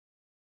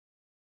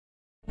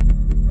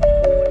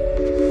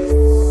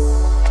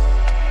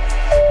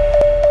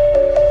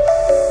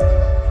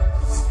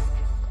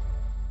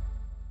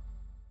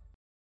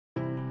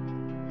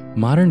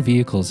Modern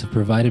vehicles have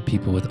provided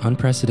people with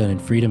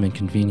unprecedented freedom and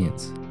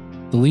convenience.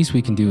 The least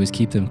we can do is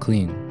keep them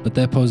clean, but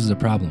that poses a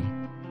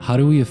problem. How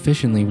do we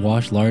efficiently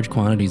wash large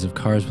quantities of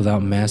cars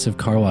without massive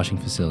car washing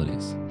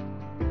facilities?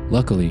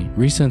 Luckily,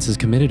 Risense has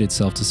committed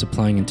itself to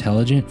supplying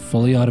intelligent,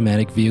 fully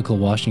automatic vehicle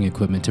washing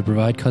equipment to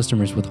provide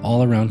customers with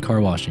all-around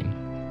car washing.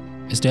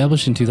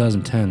 Established in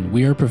 2010,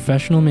 we are a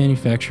professional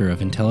manufacturer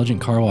of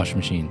intelligent car wash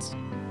machines.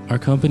 Our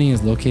company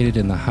is located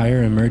in the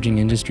Higher Emerging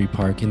Industry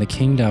Park in the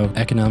Qingdao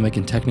Economic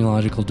and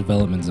Technological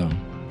Development Zone.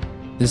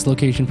 This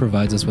location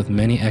provides us with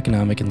many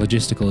economic and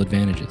logistical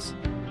advantages.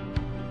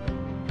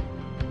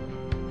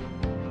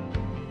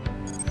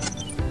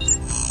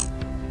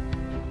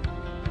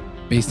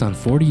 Based on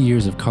 40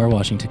 years of car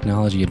washing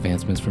technology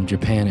advancements from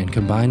Japan and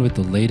combined with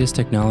the latest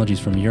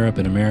technologies from Europe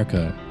and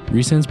America,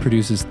 Risense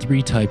produces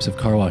 3 types of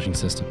car washing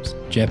systems: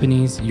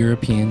 Japanese,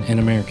 European, and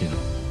American.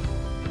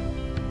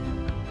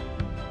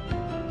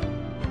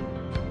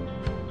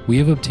 We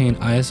have obtained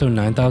ISO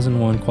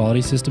 9001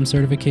 quality system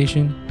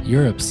certification,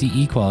 Europe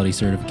CE quality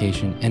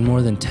certification, and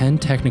more than 10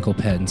 technical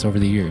patents over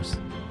the years.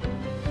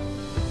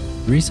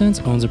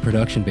 Risense owns a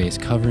production base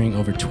covering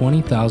over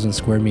 20,000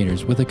 square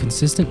meters with a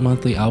consistent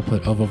monthly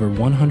output of over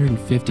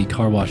 150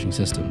 car washing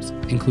systems,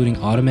 including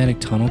automatic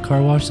tunnel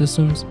car wash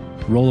systems,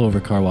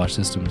 rollover car wash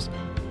systems,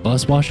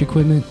 bus wash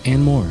equipment,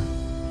 and more.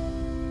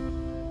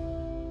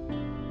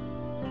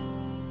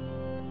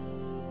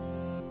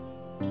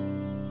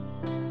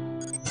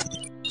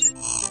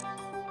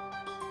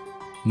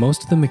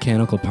 Most of the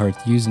mechanical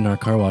parts used in our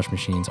car wash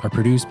machines are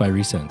produced by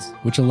Risense,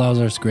 which allows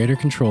us greater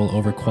control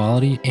over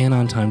quality and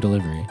on-time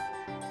delivery.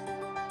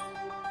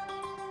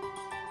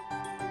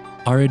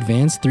 Our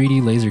advanced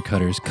 3D laser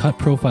cutters cut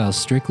profiles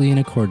strictly in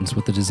accordance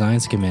with the design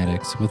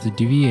schematics with a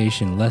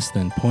deviation less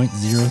than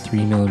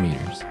 0.03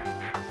 millimeters.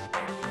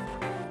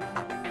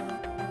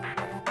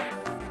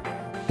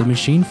 The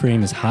machine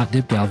frame is hot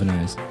dip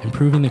galvanized,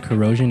 improving the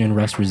corrosion and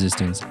rust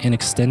resistance and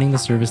extending the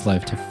service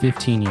life to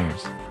 15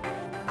 years.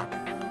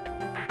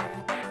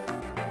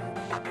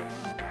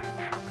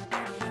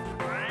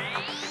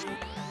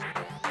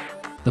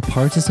 The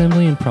parts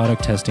assembly and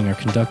product testing are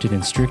conducted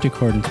in strict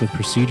accordance with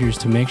procedures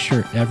to make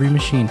sure every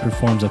machine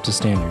performs up to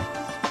standard.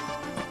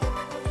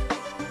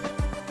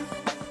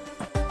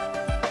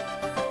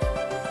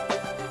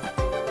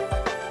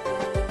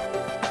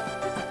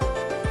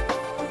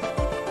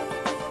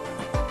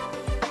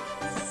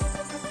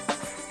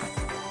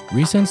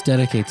 Risense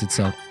dedicates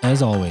itself,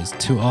 as always,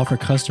 to offer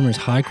customers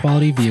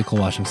high-quality vehicle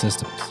washing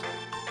systems.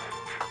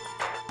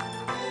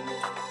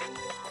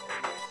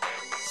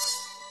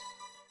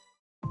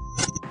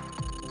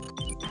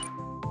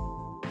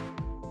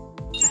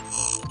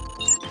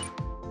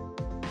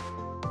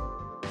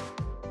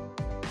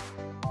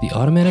 The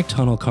automatic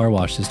tunnel car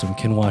wash system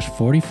can wash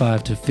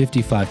 45 to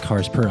 55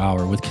 cars per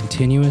hour with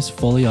continuous,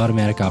 fully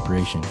automatic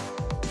operation.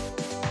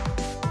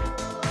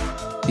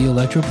 The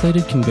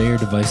electroplated conveyor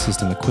device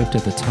system equipped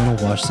at the tunnel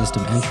wash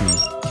system entry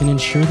can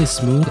ensure the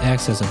smooth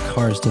access of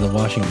cars to the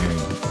washing area,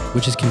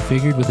 which is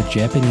configured with a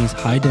Japanese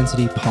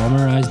high-density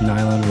polymerized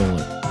nylon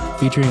roller,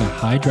 featuring a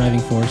high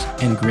driving force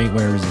and great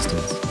wear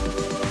resistance.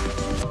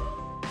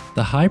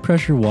 The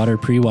high-pressure water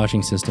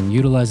pre-washing system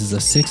utilizes a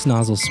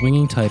 6-nozzle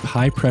swinging-type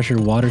high-pressure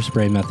water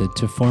spray method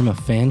to form a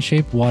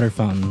fan-shaped water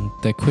fountain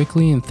that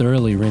quickly and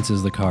thoroughly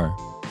rinses the car.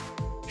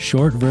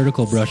 Short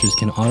vertical brushes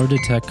can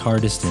auto-detect car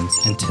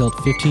distance and tilt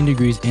 15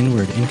 degrees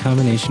inward in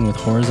combination with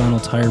horizontal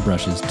tire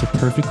brushes to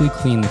perfectly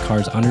clean the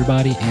car's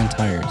underbody and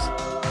tires.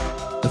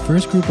 The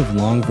first group of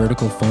long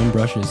vertical foam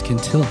brushes can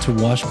tilt to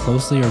wash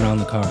closely around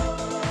the car.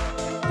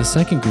 The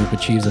second group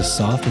achieves a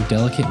soft and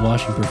delicate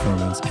washing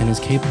performance and is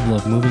capable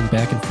of moving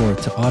back and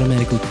forth to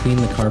automatically clean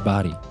the car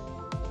body.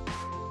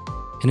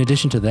 In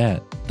addition to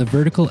that, the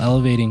vertical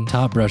elevating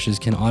top brushes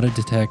can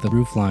auto-detect the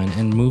roofline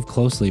and move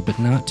closely but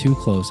not too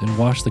close and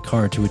wash the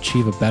car to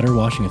achieve a better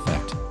washing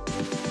effect.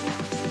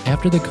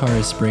 After the car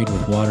is sprayed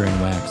with water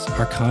and wax,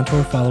 our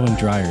contour-following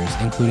dryers,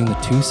 including the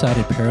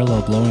 2-sided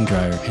parallel blowing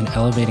dryer and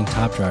elevating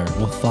top dryer,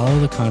 will follow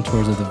the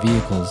contours of the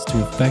vehicles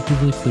to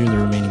effectively clear the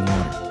remaining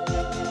water.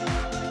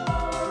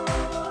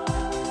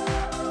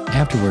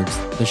 Afterwards,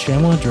 the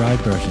chamois dry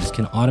brushes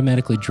can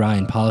automatically dry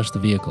and polish the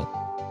vehicle.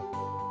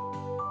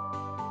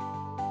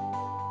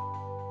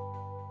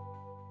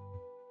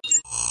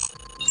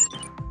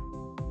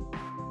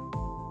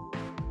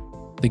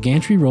 The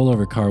gantry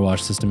rollover car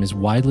wash system is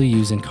widely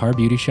used in car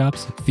beauty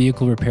shops,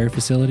 vehicle repair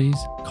facilities,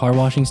 car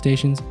washing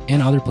stations,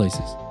 and other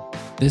places.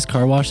 This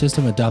car wash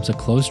system adopts a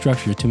closed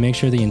structure to make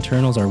sure the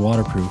internals are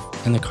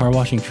waterproof, and the car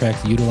washing track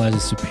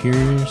utilizes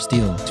superior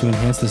steel to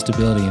enhance the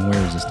stability and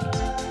wear resistance.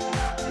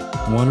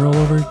 1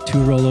 rollover, 2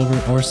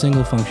 rollover, or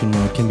single function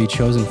mode can be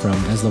chosen from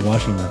as the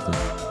washing method.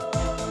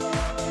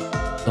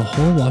 The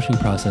whole washing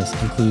process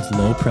includes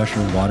low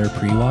pressure water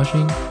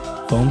pre-washing,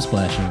 foam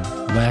splashing,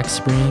 wax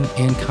spraying,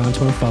 and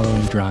contour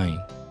following drying.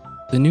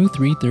 The new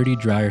 330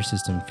 dryer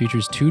system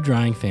features 2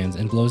 drying fans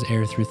and blows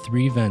air through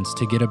 3 vents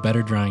to get a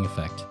better drying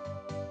effect.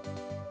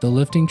 The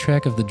lifting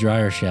track of the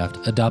dryer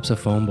shaft adopts a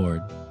foam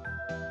board.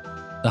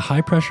 The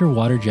high-pressure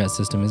water jet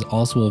system is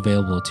also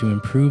available to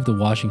improve the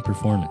washing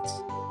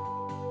performance.